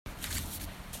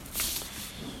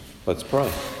Let's pray.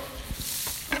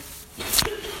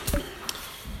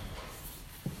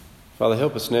 Father,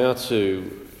 help us now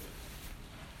to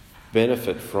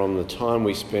benefit from the time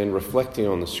we spend reflecting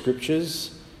on the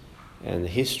Scriptures and the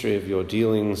history of your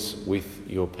dealings with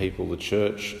your people, the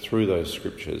church, through those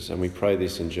Scriptures. And we pray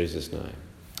this in Jesus' name.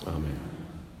 Amen.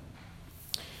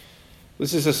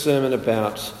 This is a sermon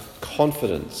about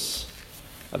confidence,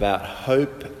 about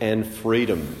hope and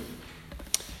freedom.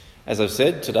 As I've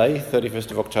said, today,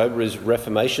 31st of October, is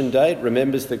Reformation Day. It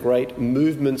remembers the great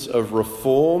movements of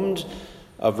reform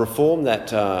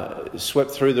that swept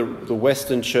through the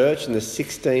Western Church in the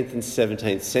 16th and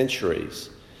 17th centuries.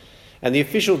 And the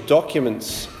official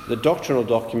documents, the doctrinal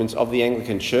documents of the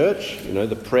Anglican Church,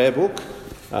 the prayer book,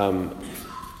 and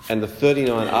the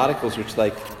 39 articles which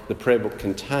the prayer book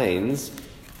contains,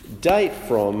 date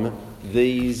from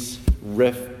these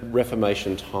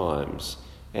Reformation times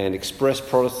and express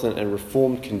Protestant and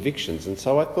Reformed convictions. And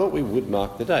so I thought we would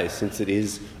mark the day, since it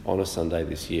is on a Sunday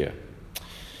this year.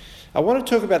 I want to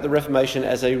talk about the Reformation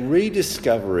as a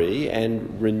rediscovery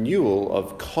and renewal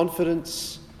of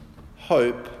confidence,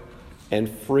 hope, and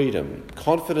freedom.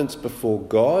 Confidence before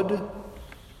God,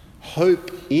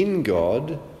 hope in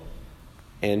God,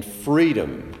 and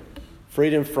freedom.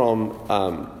 Freedom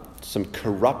from some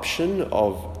corruption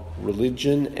of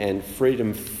religion, and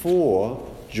freedom for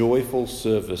joyful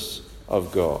service of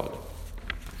God.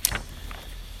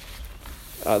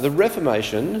 The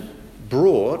Reformation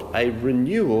brought a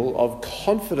renewal of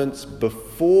confidence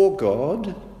before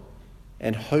God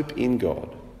and hope in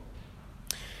God.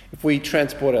 If we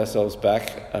transport ourselves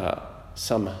back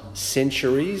some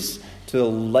centuries to the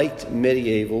late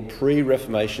medieval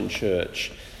pre-Reformation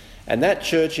church, and that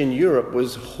church in Europe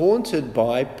was haunted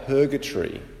by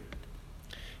purgatory.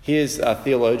 Here's a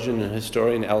theologian and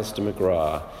historian, Alistair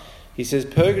McGrath. He says,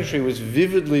 purgatory was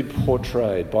vividly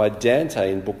portrayed by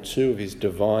Dante in Book 2 of his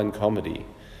Divine Comedy,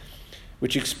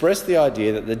 which expressed the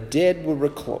idea that the dead were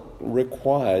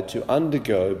required to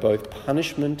undergo both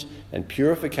punishment and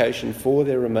purification for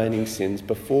their remaining sins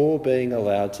before being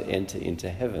allowed to enter into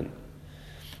heaven.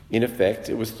 In effect,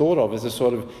 it was thought of as a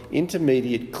sort of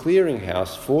intermediate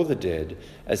clearinghouse for the dead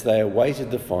as they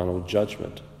awaited the final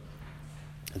judgment.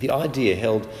 The idea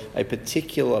held a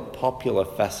particular popular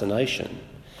fascination,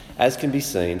 as can be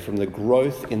seen from the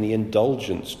growth in the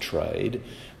indulgence trade,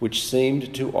 which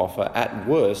seemed to offer at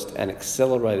worst an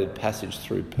accelerated passage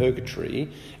through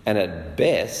purgatory, and at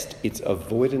best its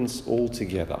avoidance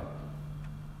altogether.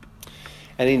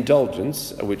 An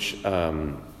indulgence, which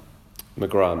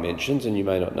McGrath mentions, and you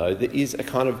may not know, there is a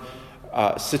kind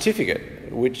of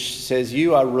certificate which says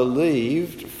you are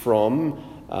relieved from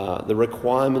the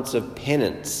requirements of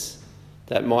penance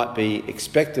that might be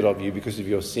expected of you because of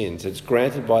your sins. It's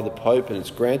granted by the Pope, and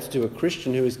it's granted to a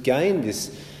Christian who has gained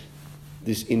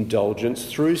this indulgence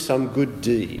through some good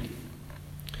deed.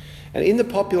 And in the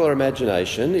popular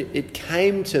imagination, it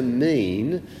came to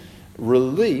mean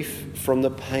relief from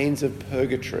the pains of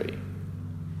purgatory.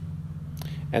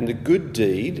 And the good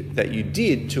deed that you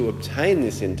did to obtain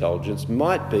this indulgence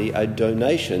might be a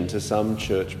donation to some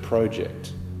church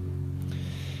project.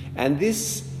 And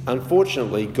this,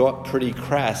 unfortunately, got pretty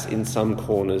crass in some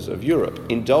corners of Europe.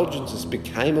 Indulgences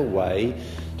became a way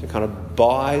to kind of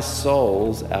buy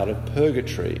souls out of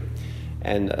purgatory.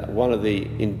 And one of the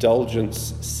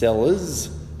indulgence sellers,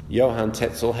 Johann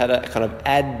Tetzel, had a kind of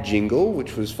ad jingle,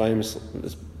 which was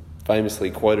famously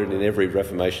quoted in every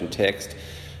Reformation text.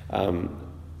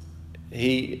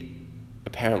 He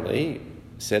apparently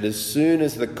said, as soon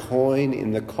as the coin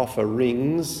in the coffer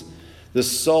rings, the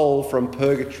soul from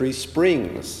purgatory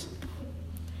springs.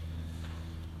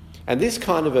 And this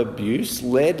kind of abuse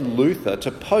led Luther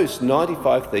to post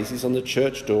 95 Theses on the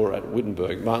church door at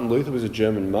Wittenberg. Martin Luther was a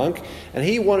German monk, and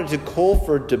he wanted to call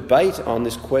for a debate on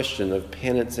this question of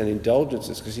penance and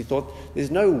indulgences, because he thought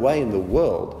there's no way in the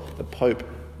world the Pope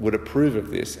would approve of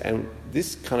this, and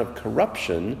this kind of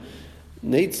corruption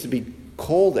needs to be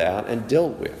called out and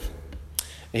dealt with.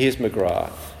 Here's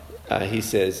McGrath. He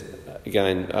says,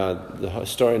 again, the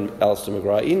historian Alistair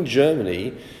McGrath, in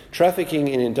Germany, trafficking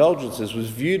in indulgences was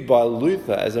viewed by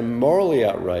Luther as a morally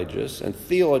outrageous and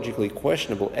theologically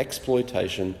questionable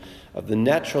exploitation of the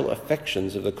natural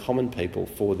affections of the common people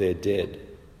for their dead.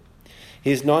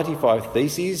 His 95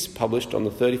 Theses, published on the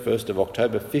 31st of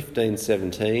October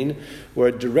 1517, were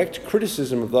a direct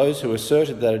criticism of those who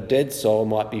asserted that a dead soul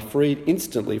might be freed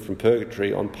instantly from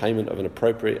purgatory on payment of an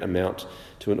appropriate amount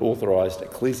to an authorised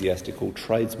ecclesiastical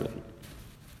tradesman.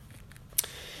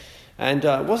 And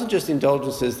it wasn't just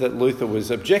indulgences that Luther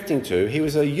was objecting to. He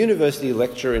was a university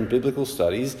lecturer in biblical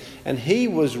studies, and he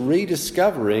was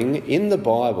rediscovering in the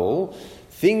Bible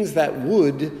things that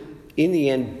would in the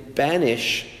end,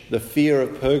 banish the fear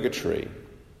of purgatory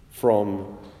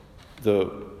from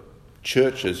the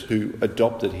churches who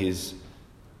adopted his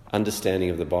understanding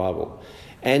of the Bible.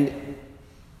 And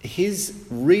his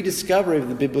rediscovery of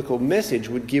the biblical message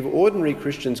would give ordinary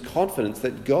Christians confidence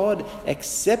that God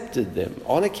accepted them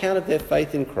on account of their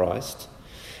faith in Christ,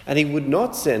 and he would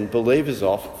not send believers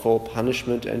off for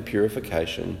punishment and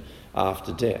purification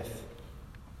after death.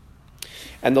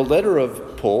 And the letter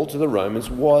of Paul to the Romans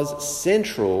was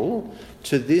central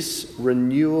to this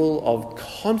renewal of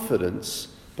confidence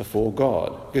before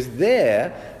God. Because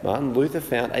there, Martin Luther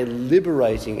found a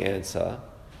liberating answer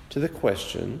to the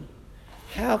question,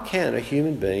 how can a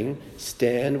human being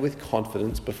stand with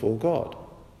confidence before God?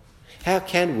 How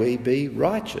can we be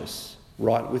righteous,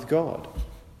 right with God?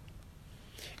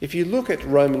 If you look at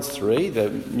Romans 3, the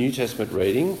New Testament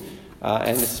reading,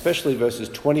 and especially verses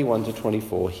 21 to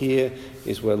 24, here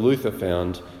is where Luther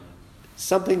found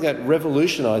something that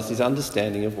revolutionised his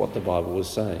understanding of what the Bible was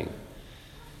saying.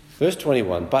 Verse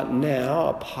 21, "But now,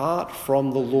 apart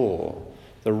from the law,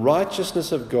 the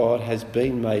righteousness of God has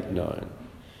been made known,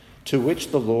 to which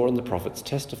the law and the prophets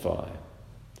testify.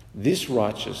 This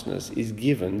righteousness is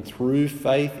given through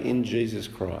faith in Jesus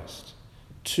Christ,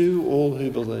 to all who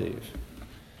believe.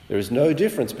 There is no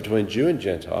difference between Jew and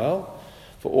Gentile,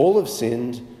 for all have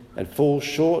sinned and fall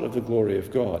short of the glory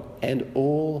of God, and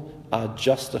all are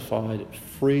justified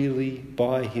freely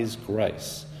by his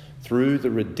grace, through the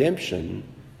redemption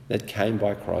that came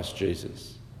by Christ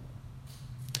Jesus."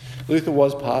 Luther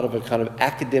was part of a kind of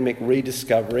academic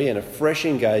rediscovery and a fresh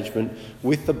engagement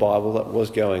with the Bible that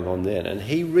was going on then. And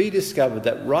he rediscovered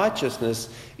that righteousness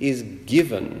is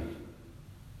given.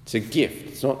 It's a gift.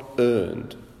 It's not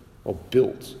earned or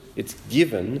built. It's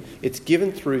given. It's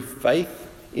given through faith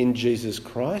in Jesus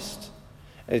Christ,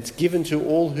 and it's given to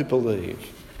all who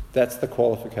believe. That's the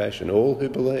qualification, all who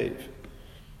believe.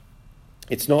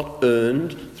 It's not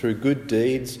earned through good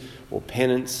deeds or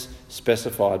penance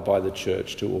specified by the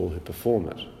church to all who perform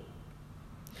it.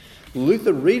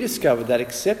 Luther rediscovered that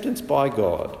acceptance by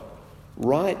God,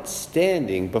 right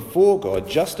standing before God,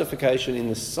 justification in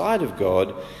the sight of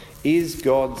God, is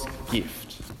God's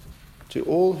gift to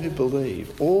all who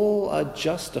believe. All are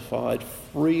justified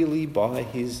freely by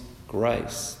his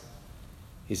grace,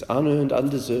 his unearned,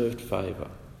 undeserved favour,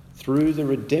 through the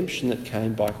redemption that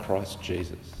came by Christ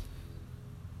Jesus.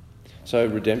 So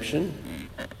redemption,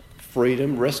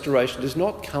 freedom, restoration does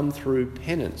not come through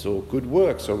penance or good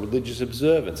works or religious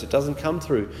observance. It doesn't come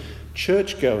through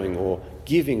church-going or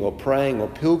giving or praying or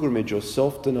pilgrimage or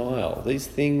self-denial. These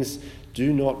things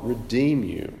do not redeem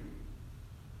you.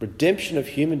 Redemption of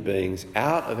human beings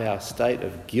out of our state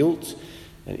of guilt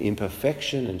and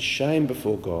imperfection and shame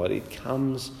before God, it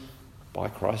comes by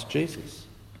Christ Jesus.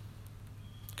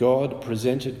 God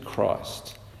presented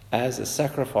Christ as a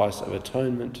sacrifice of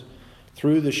atonement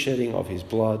through the shedding of his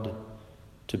blood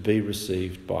to be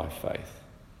received by faith.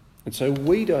 And so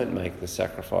we don't make the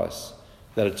sacrifice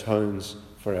that atones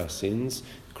for our sins.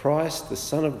 Christ, the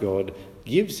Son of God,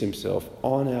 gives himself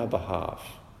on our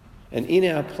behalf and in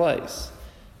our place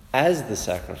as the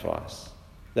sacrifice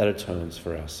that atones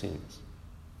for our sins.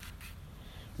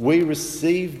 We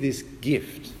receive this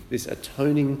gift, this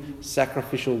atoning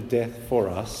sacrificial death for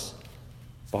us,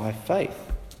 by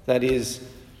faith. That is,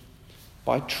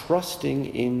 by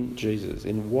trusting in Jesus,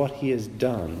 in what he has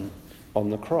done on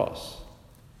the cross,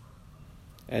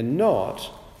 and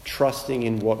not trusting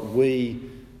in what we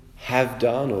have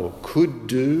done or could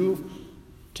do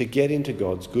to get into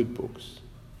God's good books.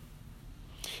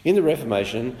 In the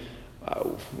Reformation,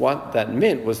 what that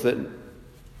meant was that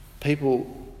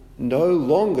people no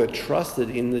longer trusted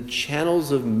in the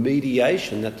channels of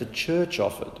mediation that the church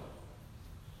offered.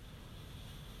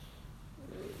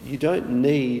 You don't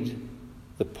need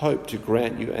the Pope to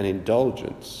grant you an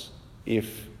indulgence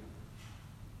if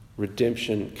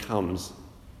redemption comes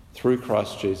through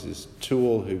Christ Jesus to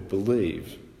all who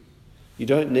believe. You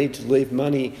don't need to leave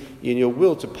money in your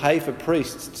will to pay for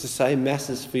priests to say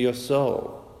masses for your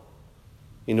soul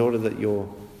in order that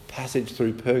your passage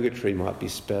through purgatory might be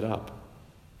sped up.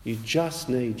 You just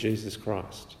need Jesus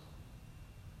Christ.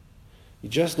 You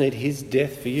just need his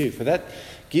death for you, for that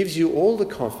gives you all the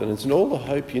confidence and all the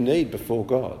hope you need before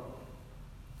God.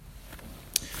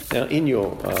 Now, in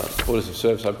your orders of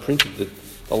service, I printed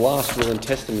the last will and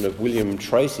testament of William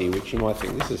Tracy, which you might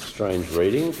think, this is strange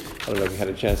reading. I don't know if you had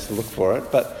a chance to look for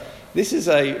it, but this is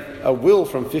a will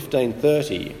from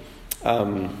 1530.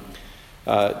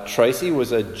 Tracy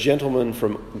was a gentleman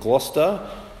from Gloucester,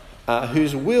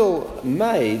 whose will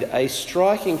made a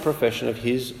striking profession of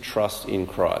his trust in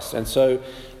Christ. And so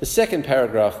the second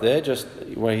paragraph there, just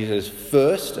where he says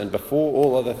first and before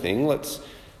all other thing, let's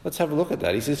have a look at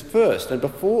that. He says first and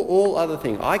before all other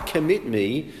thing, I commit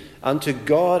me unto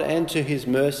God and to his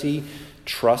mercy,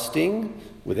 trusting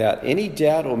without any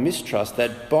doubt or mistrust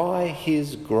that by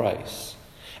his grace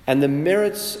and the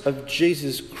merits of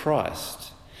Jesus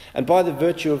Christ and by the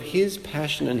virtue of his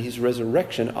passion and his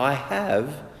resurrection, I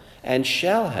have and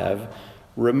shall have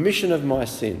remission of my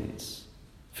sins,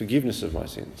 forgiveness of my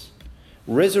sins,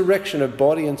 resurrection of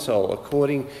body and soul,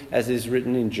 according as is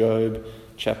written in Job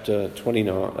chapter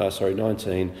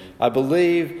 19. I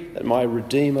believe that my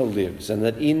Redeemer lives, and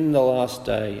that in the last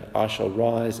day I shall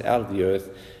rise out of the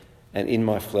earth, and in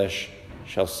my flesh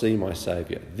shall see my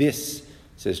Saviour. This,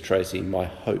 says Tracy, my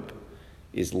hope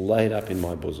is laid up in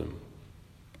my bosom.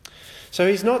 So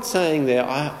he's not saying there,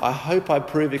 I hope I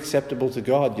prove acceptable to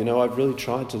God. I've really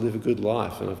tried to live a good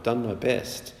life and I've done my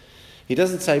best. He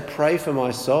doesn't say, pray for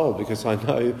my soul, because I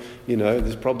know,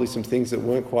 there's probably some things that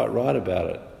weren't quite right about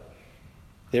it.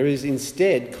 There is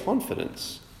instead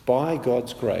confidence by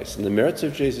God's grace and the merits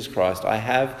of Jesus Christ. I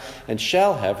have and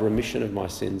shall have remission of my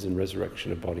sins and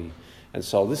resurrection of body and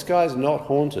soul. This guy is not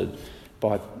haunted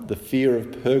by the fear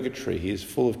of purgatory. He is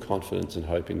full of confidence and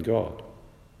hope in God.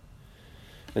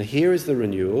 And here is the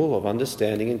renewal of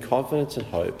understanding and confidence and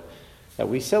hope that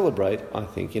we celebrate, I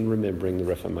think, in remembering the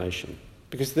Reformation.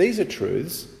 Because these are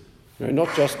truths,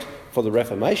 not just for the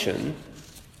Reformation,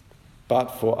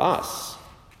 but for us,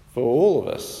 for all of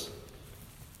us.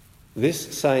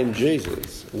 This same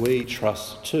Jesus we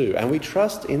trust too, and we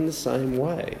trust in the same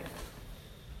way.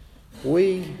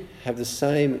 We have the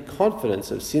same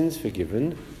confidence of sins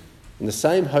forgiven and the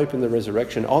same hope in the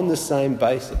resurrection on the same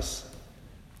basis.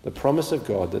 The promise of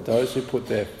God that those who put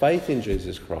their faith in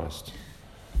Jesus Christ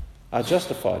are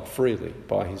justified freely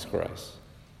by his grace.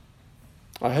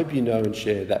 I hope you know and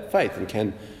share that faith and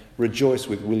can rejoice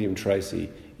with William Tracy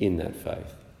in that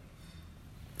faith.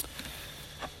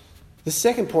 The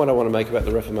second point I want to make about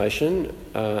the Reformation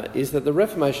is that the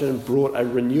Reformation brought a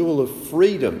renewal of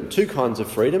freedom, two kinds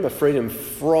of freedom, a freedom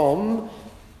from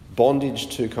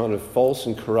bondage to kind of false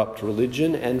and corrupt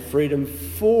religion, and freedom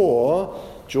for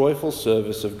joyful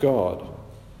service of God.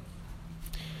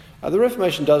 The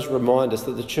Reformation does remind us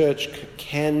that the church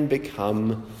can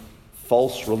become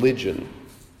false religion.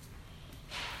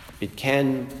 It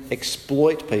can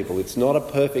exploit people. It's not a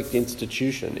perfect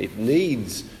institution. It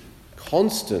needs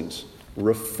constant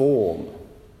reform.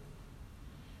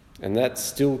 And that's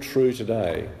still true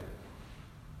today.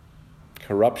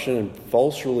 Corruption and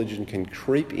false religion can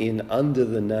creep in under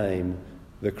the name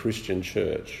the Christian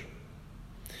church.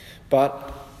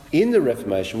 But in the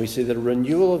Reformation, we see that a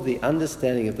renewal of the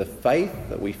understanding of the faith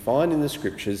that we find in the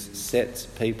Scriptures sets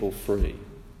people free.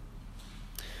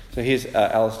 So here's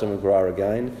Alistair McGrath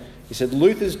again. He said,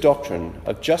 Luther's doctrine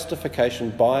of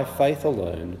justification by faith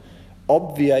alone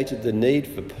obviated the need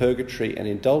for purgatory and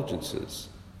indulgences.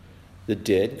 The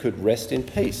dead could rest in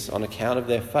peace on account of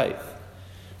their faith,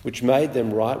 which made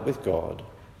them right with God,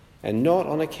 and not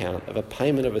on account of a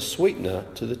payment of a sweetener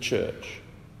to the church.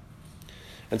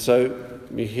 And so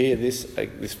you hear this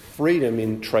freedom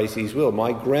in Tracy's will.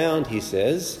 My ground, he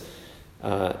says,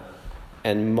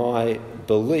 and my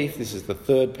belief, this is the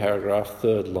third paragraph,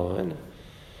 third line,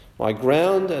 my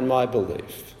ground and my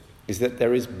belief is that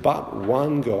there is but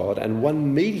one God and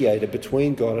one mediator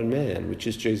between God and man, which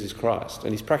is Jesus Christ.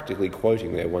 And he's practically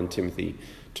quoting there 1 Timothy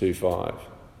 2:5.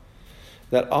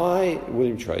 That I,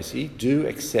 William Tracy, do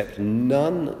accept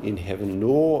none in heaven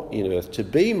nor in earth to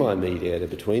be my mediator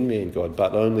between me and God,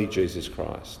 but only Jesus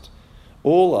Christ.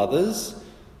 All others,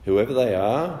 whoever they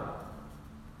are,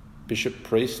 bishop,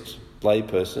 priest,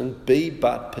 layperson, be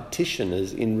but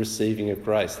petitioners in receiving of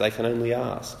grace. They can only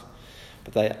ask,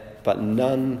 but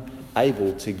none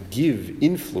able to give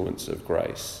influence of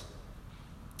grace.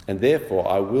 And therefore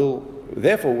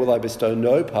will I bestow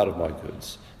no part of my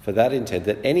goods, for that intent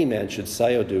that any man should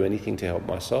say or do anything to help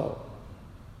my soul.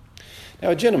 Now,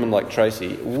 a gentleman like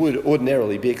Tracy would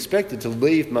ordinarily be expected to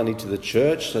leave money to the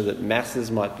church so that masses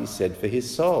might be said for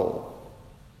his soul.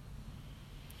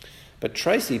 But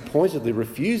Tracy pointedly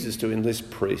refuses to enlist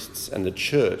priests and the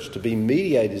church to be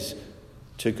mediators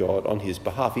to God on his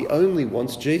behalf. He only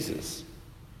wants Jesus.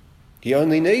 He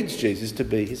only needs Jesus to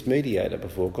be his mediator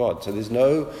before God. So there's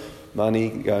no money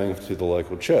going to the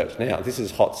local church. Now, this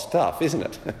is hot stuff, isn't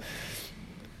it?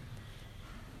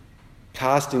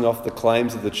 Casting off the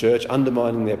claims of the church,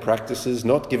 undermining their practices,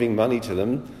 not giving money to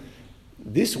them.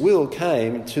 This will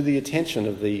came to the attention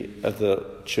of the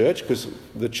church, because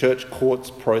the church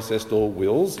courts processed all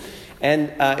wills,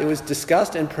 And it was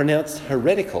discussed and pronounced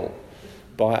heretical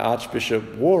by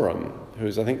Archbishop Warham, who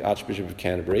is, I think, Archbishop of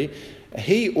Canterbury.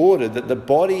 He ordered that the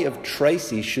body of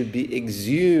Tracy should be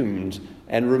exhumed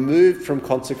and removed from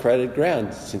consecrated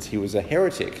ground, since he was a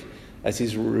heretic, as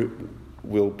his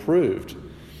will proved.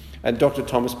 And Dr.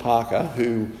 Thomas Parker,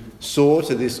 who saw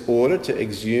to this order to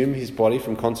exhume his body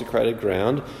from consecrated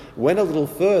ground, went a little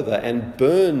further and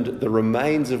burned the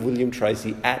remains of William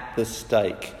Tracy at the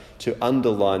stake to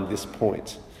underline this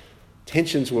point.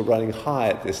 Tensions were running high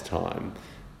at this time,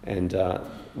 and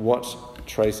what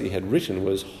Tracy had written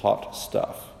was hot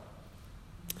stuff.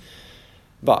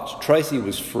 But Tracy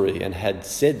was free and had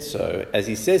said so, as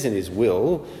he says in his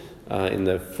will, in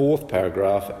the 4th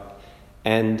paragraph,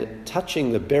 "And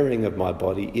touching the burying of my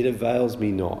body, it avails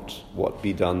me not what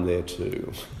be done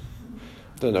thereto."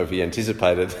 I don't know if he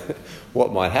anticipated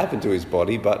what might happen to his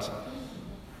body, but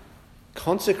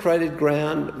consecrated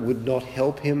ground would not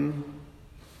help him.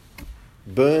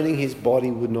 Burning his body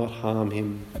would not harm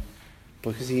him,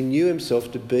 because he knew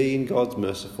himself to be in God's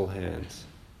merciful hands,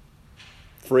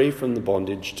 free from the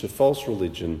bondage to false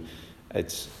religion,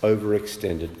 its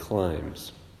overextended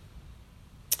claims.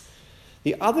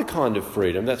 The other kind of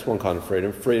freedom, that's one kind of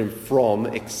freedom, freedom from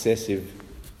excessive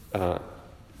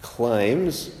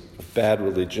claims of bad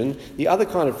religion. The other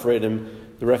kind of freedom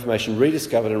the Reformation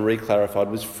rediscovered and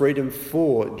reclarified was freedom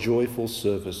for joyful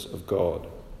service of God.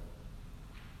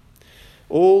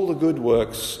 All the good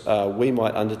works we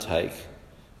might undertake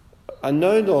are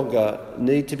no longer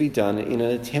need to be done in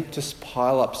an attempt to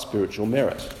pile up spiritual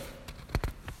merit.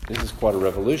 This is quite a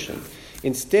revolution.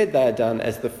 Instead, they are done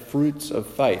as the fruits of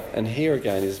faith. And here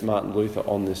again is Martin Luther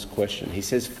on this question. He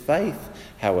says, faith,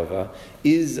 however,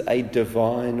 is a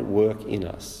divine work in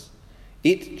us.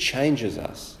 It changes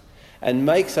us and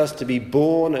makes us to be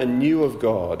born anew of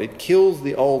God. It kills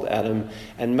the old Adam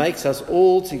and makes us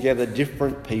altogether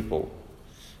different people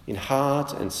in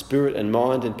heart and spirit and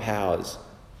mind and powers.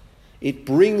 It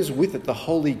brings with it the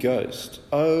Holy Ghost.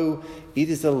 Oh, it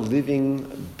is a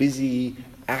living, busy,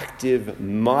 active,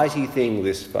 mighty thing,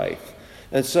 this faith.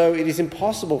 And so it is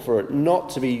impossible for it not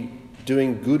to be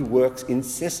doing good works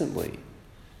incessantly.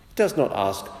 It does not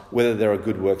ask whether there are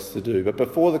good works to do, but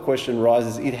before the question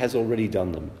rises, it has already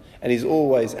done them and is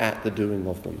always at the doing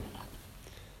of them.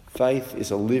 Faith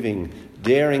is a living,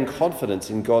 daring confidence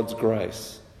in God's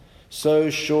grace, so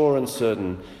sure and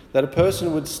certain that a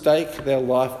person would stake their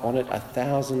life on it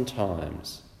 1,000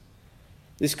 times.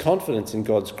 This confidence in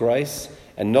God's grace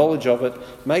and knowledge of it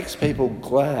makes people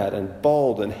glad and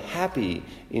bold and happy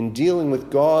in dealing with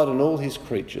God and all his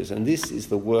creatures, and this is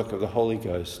the work of the Holy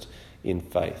Ghost in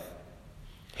faith.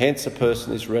 Hence a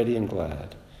person is ready and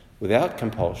glad, without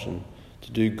compulsion,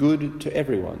 to do good to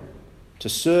everyone, to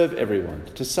serve everyone,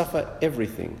 to suffer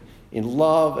everything, in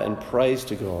love and praise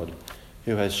to God,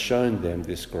 who has shown them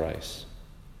this grace.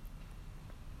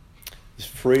 This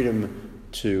freedom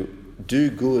to do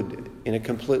good in a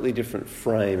completely different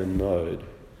frame and mode.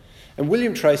 And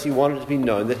William Tracy wanted it to be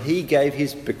known that he gave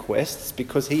his bequests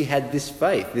because he had this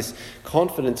faith, this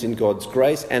confidence in God's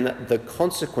grace, and the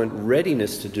consequent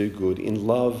readiness to do good in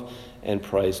love and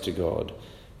praise to God.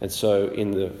 And so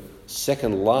in the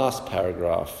second last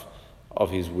paragraph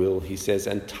of his will, he says,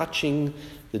 "And touching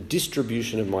the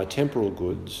distribution of my temporal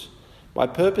goods, my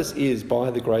purpose is,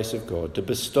 by the grace of God, to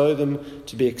bestow them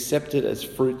to be accepted as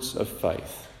fruits of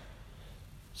faith,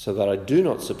 so that I do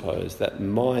not suppose that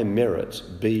my merit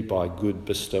be by good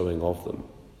bestowing of them."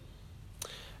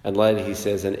 And later he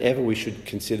says, "And ever we should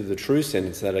consider the true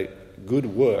sentence that a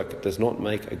good work does not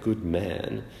make a good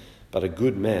man, but a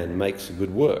good man makes a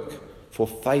good work. For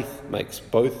faith makes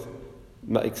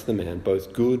the man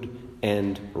both good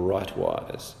and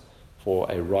rightwise. For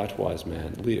a rightwise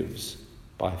man lives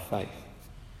by faith."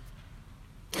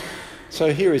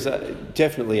 So here is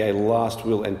definitely a last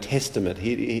will and testament.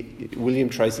 William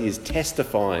Tracy is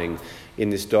testifying in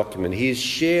this document. He is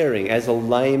sharing as a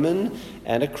layman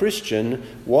and a Christian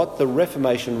what the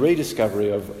Reformation rediscovery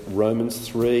of Romans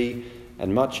 3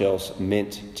 and much else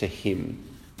meant to him.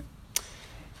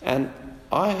 And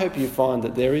I hope you find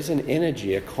that there is an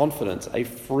energy, a confidence, a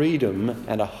freedom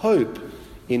and a hope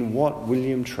in what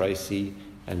William Tracy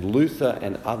and Luther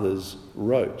and others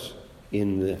wrote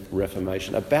in the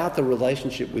Reformation about the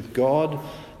relationship with God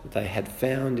that they had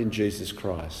found in Jesus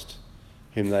Christ,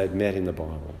 whom they had met in the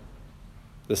Bible.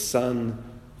 The Son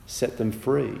set them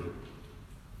free,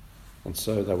 and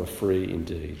so they were free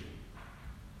indeed.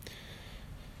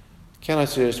 Can I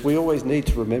suggest we always need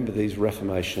to remember these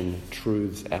Reformation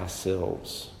truths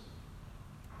ourselves,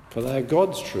 for they are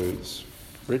God's truths,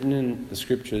 written in the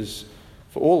Scriptures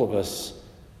for all of us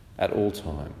at all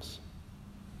times.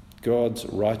 God's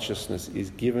righteousness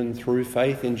is given through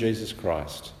faith in Jesus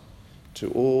Christ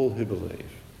to all who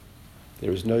believe.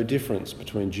 There is no difference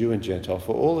between Jew and Gentile,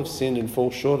 for all have sinned and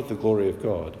fall short of the glory of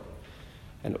God,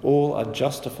 and all are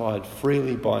justified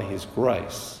freely by his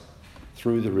grace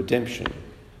through the redemption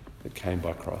that came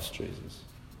by Christ Jesus.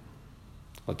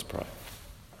 Let's pray.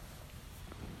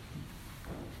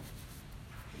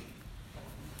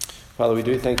 Father, we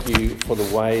do thank you for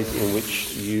the ways in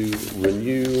which you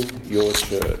renew your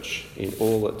church in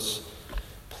all its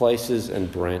places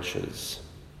and branches.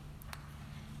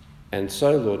 And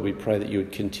so, Lord, we pray that you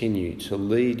would continue to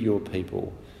lead your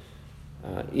people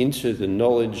into the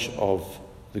knowledge of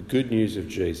the good news of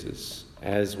Jesus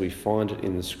as we find it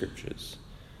in the Scriptures.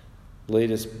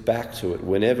 Lead us back to it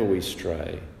whenever we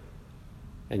stray,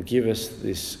 and give us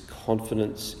this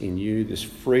confidence in you, this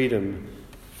freedom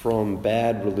from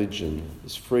bad religion,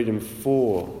 this freedom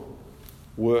for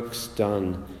works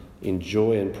done in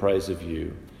joy and praise of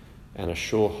you, and a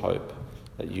sure hope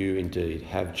that you indeed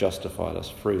have justified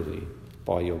us freely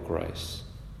by your grace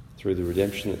through the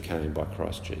redemption that came by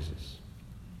Christ Jesus.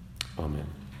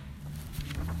 Amen.